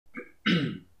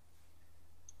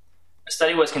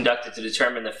study was conducted to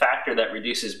determine the factor that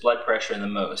reduces blood pressure the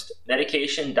most: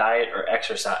 medication, diet, or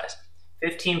exercise.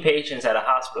 15 patients at a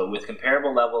hospital with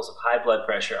comparable levels of high blood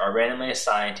pressure are randomly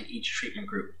assigned to each treatment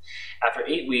group. After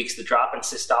 8 weeks, the drop in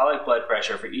systolic blood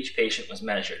pressure for each patient was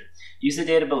measured. Use the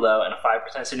data below and a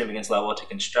 5% significance level to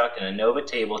construct an ANOVA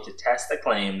table to test the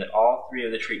claim that all 3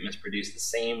 of the treatments produce the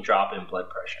same drop in blood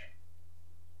pressure.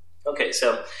 Okay,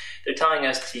 so they're telling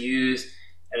us to use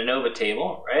an ANOVA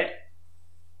table, right,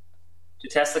 to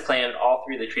test the claim that all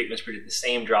 3 of the treatments produce the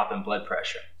same drop in blood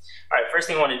pressure. All right, first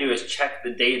thing we want to do is check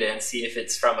the data and see if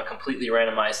it's from a completely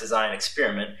randomized design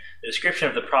experiment. The description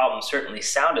of the problem certainly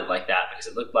sounded like that because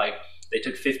it looked like they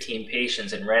took 15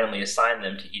 patients and randomly assigned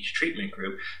them to each treatment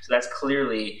group. So that's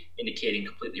clearly indicating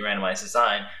completely randomized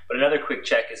design. But another quick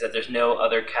check is that there's no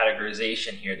other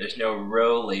categorization here. There's no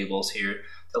row labels here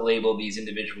to label these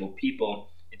individual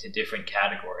people into different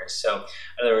categories. So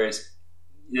in other words,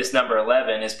 this number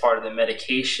 11 is part of the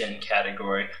medication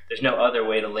category. There's no other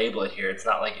way to label it here. It's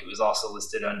not like it was also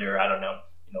listed under, I don't know,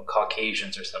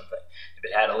 Caucasians or something.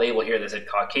 If it had a label here that said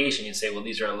Caucasian, you'd say, well,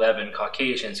 these are 11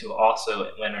 Caucasians who also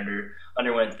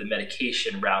underwent the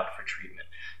medication route for treatment.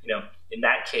 In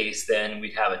that case, then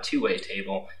we'd have a 2-way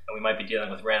table, and we might be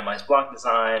dealing with randomized block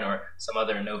design or some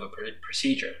other ANOVA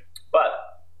procedure. But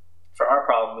for our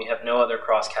problem, we have no other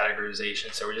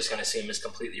cross-categorization, so we're just going to assume it's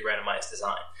completely randomized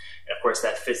design. And of course,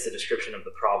 that fits the description of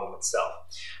the problem itself.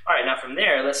 All right, now from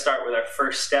there, let's start with our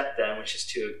first step then, which is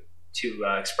to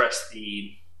express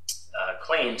the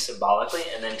claim symbolically,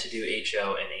 and then to do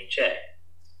HO and HA.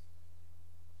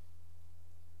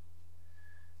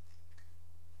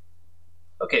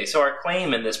 Okay, so our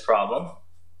claim in this problem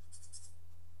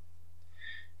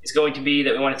is going to be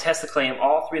that we want to test the claim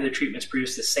all 3 of the treatments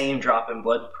produce the same drop in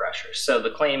blood pressure. So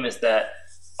the claim is that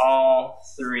all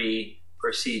 3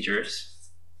 procedures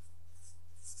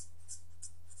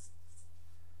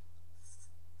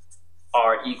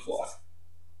are equal.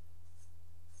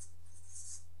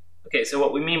 Okay, so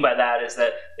what we mean by that is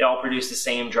that they all produce the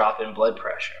same drop in blood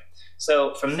pressure.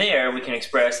 So from there, we can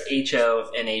express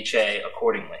HO and HA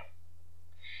accordingly.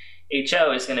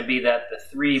 HO is going to be that the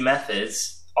 3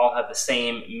 methods all have the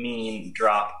same mean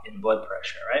drop in blood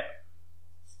pressure, right?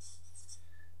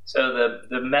 So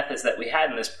the methods that we had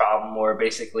in this problem were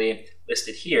basically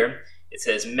listed here. It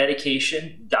says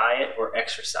medication, diet, or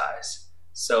exercise.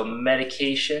 So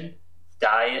medication,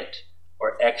 diet,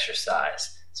 or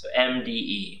exercise. So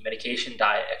MDE, medication,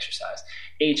 diet, exercise.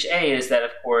 HA is that,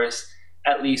 of course,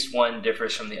 at least one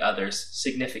differs from the others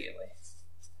significantly.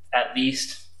 At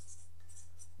least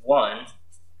one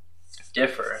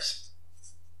differs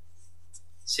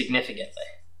significantly.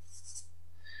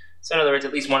 So in other words,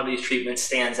 at least one of these treatments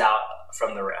stands out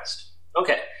from the rest.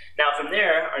 Okay, now from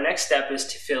there, our next step is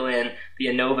to fill in the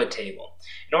ANOVA table.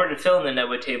 In order to fill in the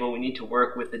ANOVA table, we need to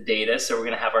work with the data, so we're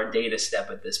going to have our data step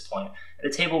at this point.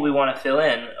 And the table we want to fill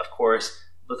in, of course,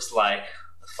 looks like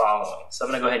the following. So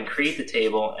I'm going to go ahead and create the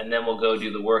table, and then we'll go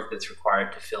do the work that's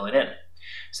required to fill it in.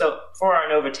 So for our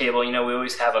ANOVA table, we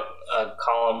always have a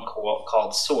column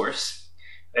called source.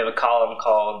 We have a column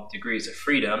called degrees of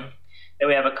freedom. Then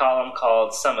we have a column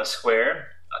called sum square,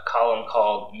 a column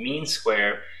called mean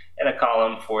square, and a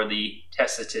column for the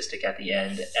test statistic at the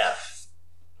end, F.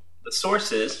 The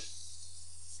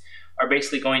sources are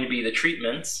basically going to be the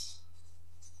treatments.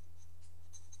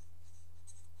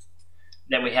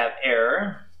 Then we have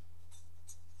error.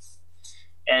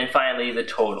 And finally, the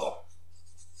total.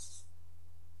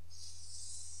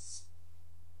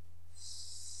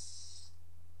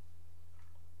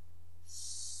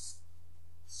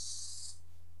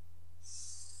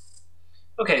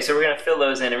 Okay, so we're going to fill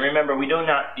those in, and remember, we do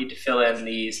not need to fill in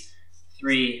these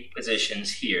 3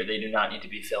 positions here. They do not need to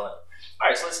be filled in. All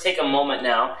right, so let's take a moment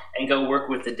now and go work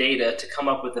with the data to come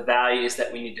up with the values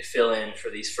that we need to fill in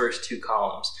for these first 2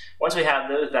 columns. Once we have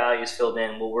those values filled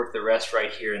in, we'll work the rest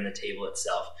right here in the table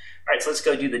itself. All right, so let's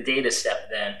go do the data step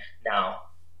then now.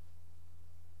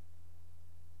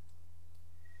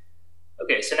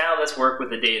 Okay, so now let's work with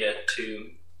the data to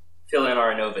fill in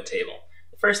our ANOVA table.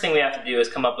 First thing we have to do is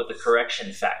come up with the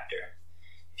correction factor.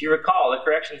 If you recall, the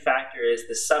correction factor is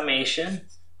the summation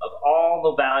of all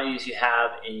the values you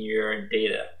have in your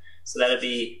data. So that would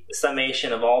be the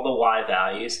summation of all the y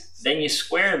values. Then you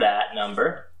square that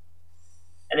number,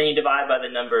 and then you divide by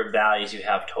the number of values you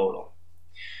have total.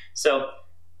 So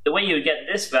the way you would get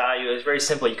this value is very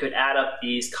simple. You could add up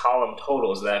these column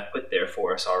totals that I've put there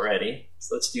for us already.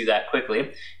 So let's do that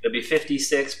quickly. It'll be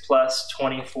 56 plus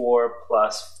 24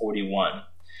 plus 41.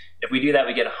 If we do that,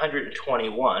 we get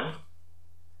 121.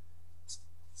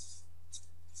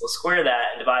 We'll square that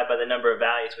and divide by the number of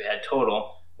values we had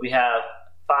total. We have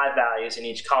 5 values in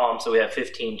each column, so we have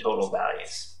 15 total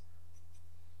values.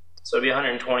 So it'd be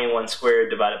 121 squared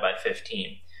divided by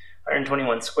 15.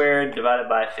 121 squared divided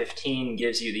by 15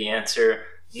 gives you the answer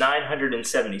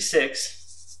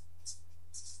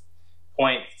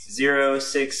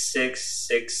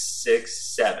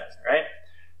 976.066667, right?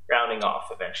 Rounding off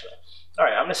eventually. All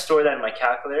right, I'm going to store that in my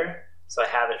calculator so I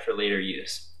have it for later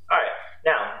use. All right,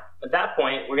 now at that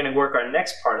point, we're going to work our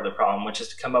next part of the problem, which is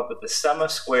to come up with the sum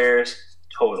of squares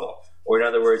total, or in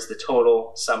other words, the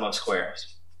total sum of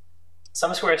squares.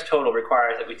 Sum of squares total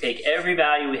requires that we take every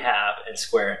value we have and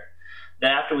square it.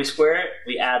 Then after we square it,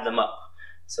 we add them up.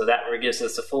 So that gives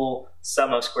us the full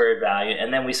sum of squared value,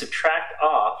 and then we subtract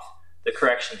off the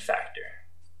correction factor.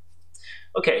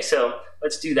 Okay, so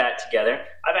let's do that together.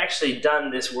 I've actually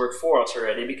done this work for us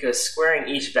already because squaring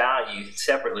each value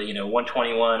separately,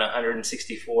 121,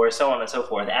 164, so on and so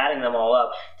forth, adding them all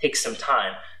up takes some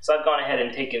time. So I've gone ahead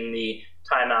and taken the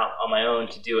time out on my own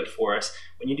to do it for us.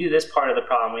 When you do this part of the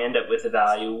problem, we end up with the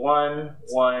value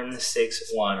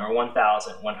 1161, or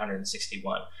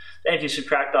 1161. Then if you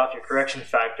subtract off your correction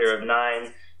factor of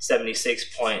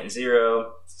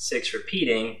 976.06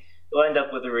 repeating, you'll end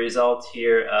up with a result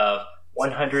here of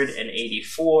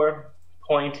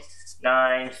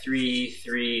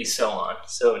 184.933, so on.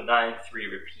 So 93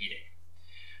 repeating.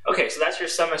 Okay, so that's your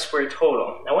sum of square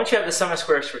total. Now once you have the sum of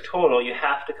squares for total, you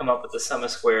have to come up with the sum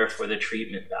of square for the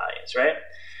treatment values, right?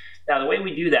 Now the way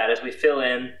we do that is we fill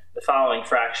in the following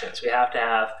fractions. We have to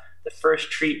have the first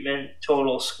treatment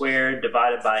total squared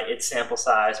divided by its sample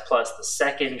size plus the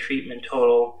second treatment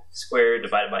total squared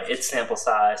divided by its sample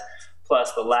size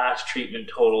plus the last treatment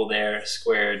total there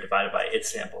squared divided by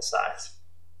its sample size.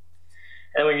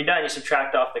 And when you're done, you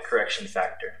subtract off the correction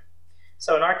factor.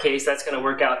 So in our case, that's going to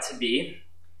work out to be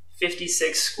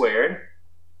 56 squared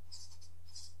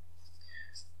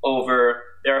over,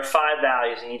 there are 5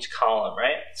 values in each column,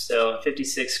 right? So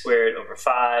 56 squared over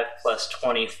 5 plus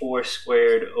 24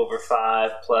 squared over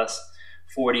 5 plus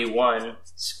 41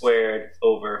 squared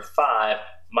over 5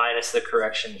 minus the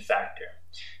correction factor.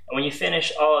 And when you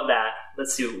finish all of that,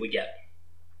 let's see what we get.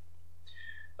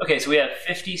 Okay, so we have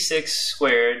 56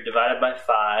 squared divided by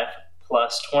 5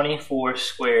 plus 24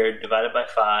 squared divided by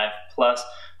 5 plus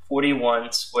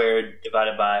 41 squared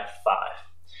divided by 5.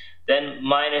 Then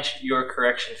minus your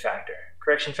correction factor.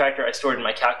 Correction factor I stored in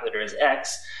my calculator as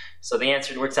x, so the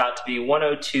answer works out to be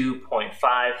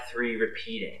 102.53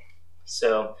 repeating.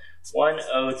 So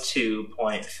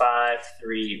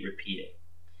 102.53 repeating.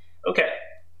 Okay,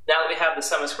 now that we have the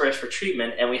sum of squares for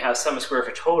treatment and we have sum of square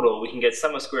for total, we can get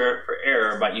sum of square for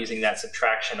error by using that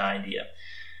subtraction idea.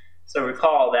 So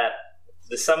recall that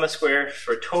the sum of squares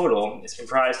for total is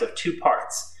comprised of 2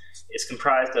 parts. It's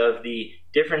comprised of the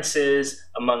differences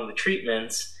among the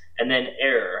treatments and then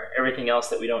error, everything else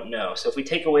that we don't know. So if we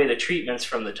take away the treatments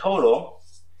from the total,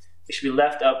 we should be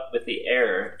left up with the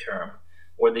error term,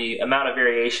 or the amount of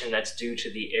variation that's due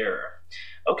to the error.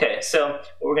 Okay, so what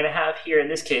we're going to have here in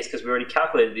this case, because we already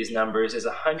calculated these numbers, is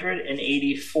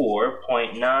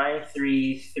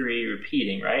 184.933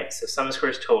 repeating, right? So sum of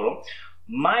squares total,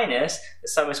 minus the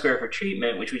sum of square for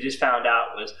treatment, which we just found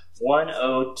out was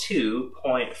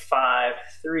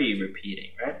 102.53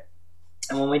 repeating, right?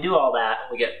 And when we do all that,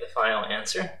 we get the final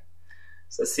answer.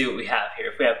 So let's see what we have here.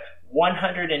 If we have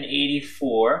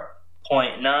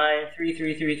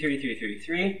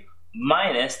 184.9333333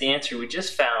 minus the answer we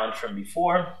just found from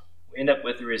before, we end up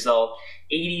with the result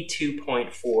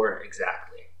 82.4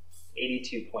 exactly.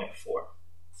 82.4.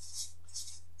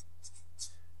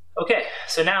 Okay,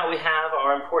 so now we have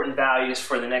our important values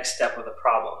for the next step of the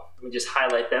problem. Let me just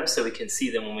highlight them so we can see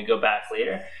them when we go back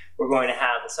later. We're going to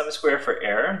have the sum of square for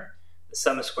error, the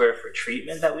sum of square for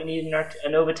treatment that we need in our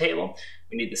ANOVA table.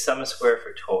 We need the sum of square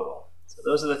for total. So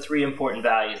those are the 3 important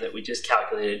values that we just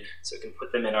calculated, so we can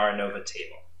put them in our ANOVA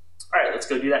table. All right, let's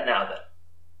go do that now then.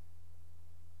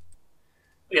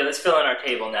 Okay, let's fill in our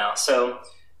table now. So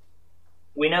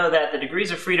we know that the degrees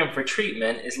of freedom for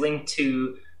treatment is linked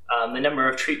to the number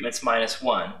of treatments minus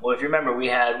 1. Well, if you remember, we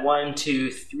had 1,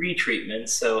 2, 3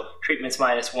 treatments, so treatments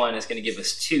minus 1 is going to give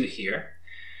us 2 here.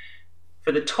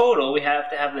 For the total, we have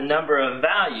to have the number of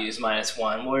values minus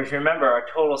 1. Well, if you remember, our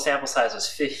total sample size was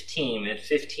 15. We had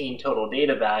 15 total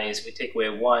data values. We take away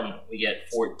 1, we get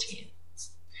 14.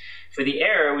 For the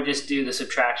error, we just do the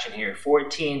subtraction here.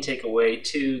 14 take away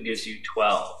 2 gives you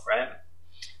 12, right?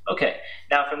 Okay,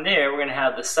 now from there, we're going to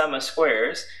have the sum of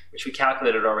squares, which we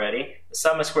calculated already. The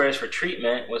sum of squares for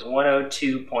treatment was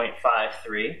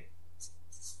 102.53.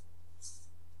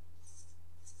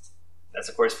 That's,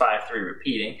 of course, 53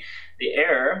 repeating. The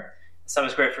error, the sum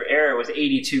of squares for error was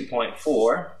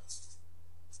 82.4.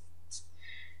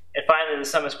 And finally, the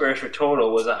sum of squares for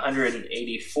total was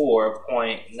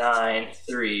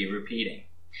 184.93 repeating.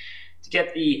 To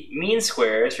get the mean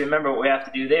squares, remember what we have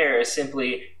to do there is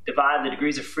simply divide the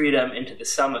degrees of freedom into the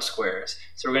sum of squares.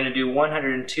 So we're going to do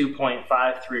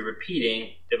 102.53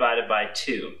 repeating divided by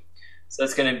 2. So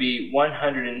that's going to be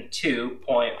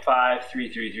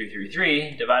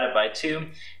 102.533333 divided by 2.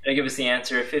 It'll give us the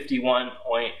answer of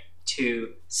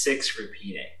 51.26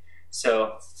 repeating.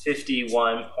 So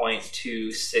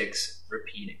 51.26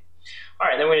 repeating. All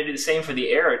right, then we're going to do the same for the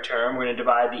error term. We're going to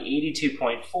divide the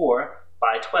 82.4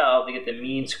 by 12 to get the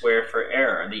mean square for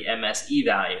error, the MSE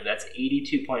value. That's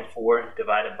 82.4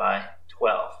 divided by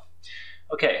 12.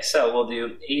 Okay, so we'll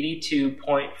do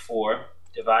 82.4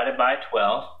 divided by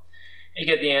 12. You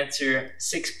get the answer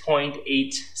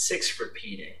 6.86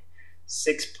 repeating.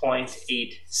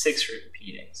 6.86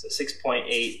 repeating. So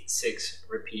 6.86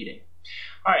 repeating.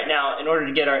 All right, now in order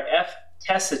to get our F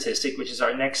test statistic, which is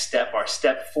our next step, our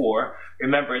step 4,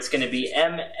 remember it's going to be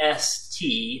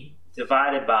MST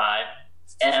divided by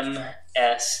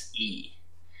MSE.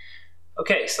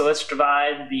 Okay, so let's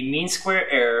divide the mean square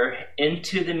error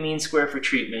into the mean square for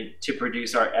treatment to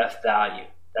produce our F value.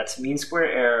 That's mean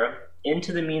square error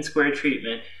into the mean square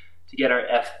treatment to get our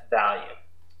F value.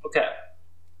 Okay,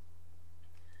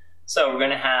 so we're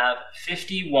going to have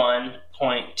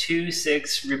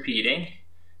 51.26 repeating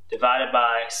divided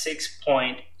by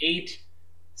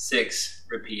 6.86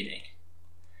 repeating.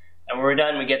 And when we're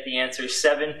done, we get the answer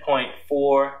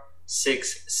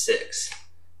 7.466.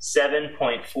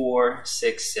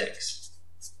 7.466.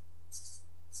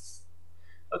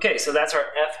 Okay, so that's our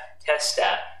F test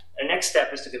stat. Our next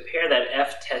step is to compare that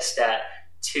F test stat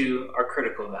to our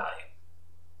critical value.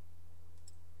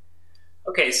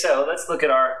 Okay, so let's look at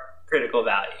our critical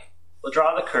value. We'll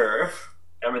draw the curve.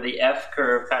 Remember, the F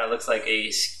curve kind of looks like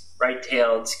a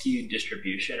right-tailed skewed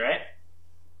distribution, right?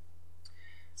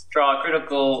 Draw a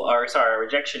a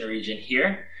rejection region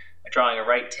here by drawing a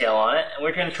right tail on it, and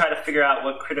we're going to try to figure out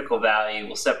what critical value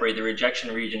will separate the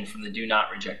rejection region from the do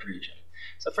not reject region.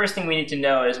 So first thing we need to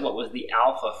know is what was the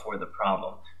alpha for the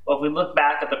problem. Well, if we look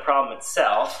back at the problem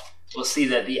itself, we'll see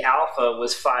that the alpha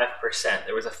was 5%.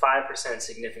 There was a 5%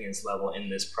 significance level in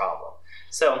this problem.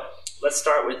 So let's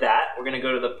start with that. We're going to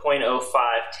go to the 0.05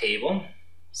 table.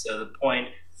 So the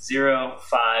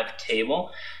 0.05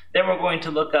 table. Then we're going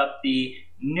to look up the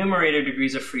numerator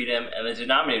degrees of freedom and the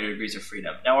denominator degrees of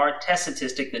freedom. Now our test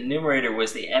statistic, the numerator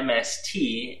was the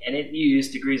MST, and it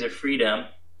used degrees of freedom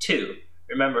 2.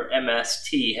 Remember,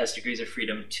 MST has degrees of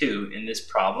freedom 2 in this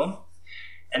problem.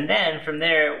 And then from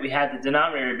there, we had the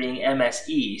denominator being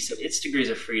MSE, so its degrees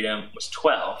of freedom was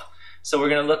 12. So we're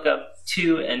going to look up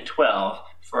 2 and 12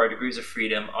 for our degrees of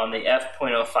freedom on the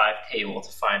F.05 table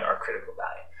to find our critical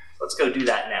value. Let's go do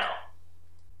that now.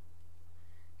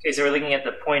 Okay, so we're looking at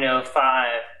the 0.05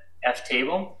 F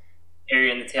table.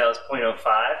 Area in the tail is 0.05.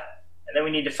 And then we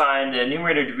need to find the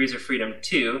numerator degrees of freedom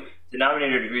 2,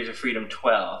 denominator degrees of freedom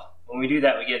 12. When we do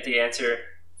that, we get the answer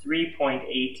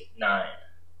 3.89.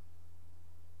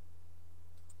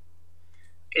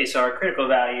 Okay, so our critical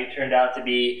value turned out to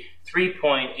be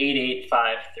 3.8853.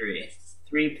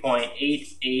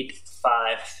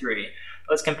 3.8853.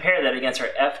 Let's compare that against our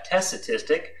F test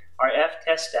statistic. Our F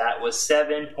test stat was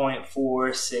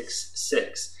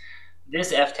 7.466.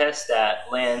 This F test stat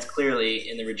lands clearly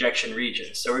in the rejection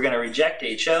region. So we're going to reject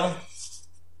HO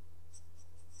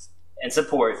and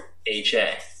support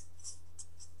HA.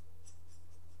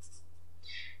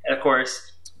 And of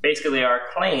course, basically our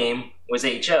claim was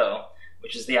HO,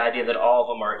 which is the idea that all of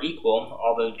them are equal,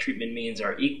 all the treatment means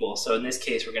are equal. So in this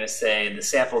case, we're going to say the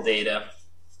sample data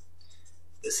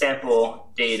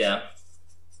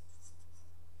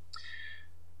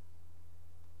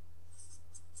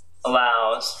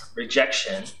allows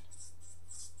rejection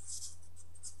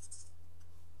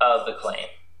of the claim.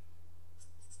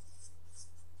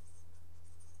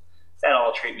 That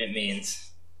all treatment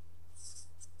means,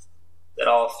 that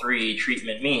all three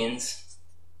treatment means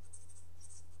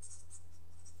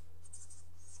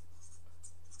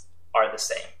are the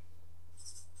same.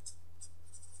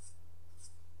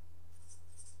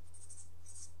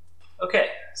 Okay,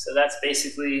 so that's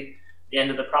basically the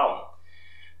end of the problem.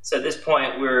 So at this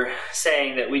point, we're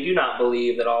saying that we do not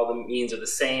believe that all the means are the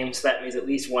same, so that means at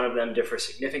least one of them differs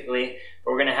significantly,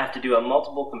 but we're going to have to do a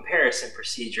multiple comparison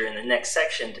procedure in the next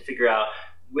section to figure out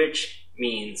which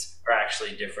means are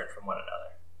actually different from one another.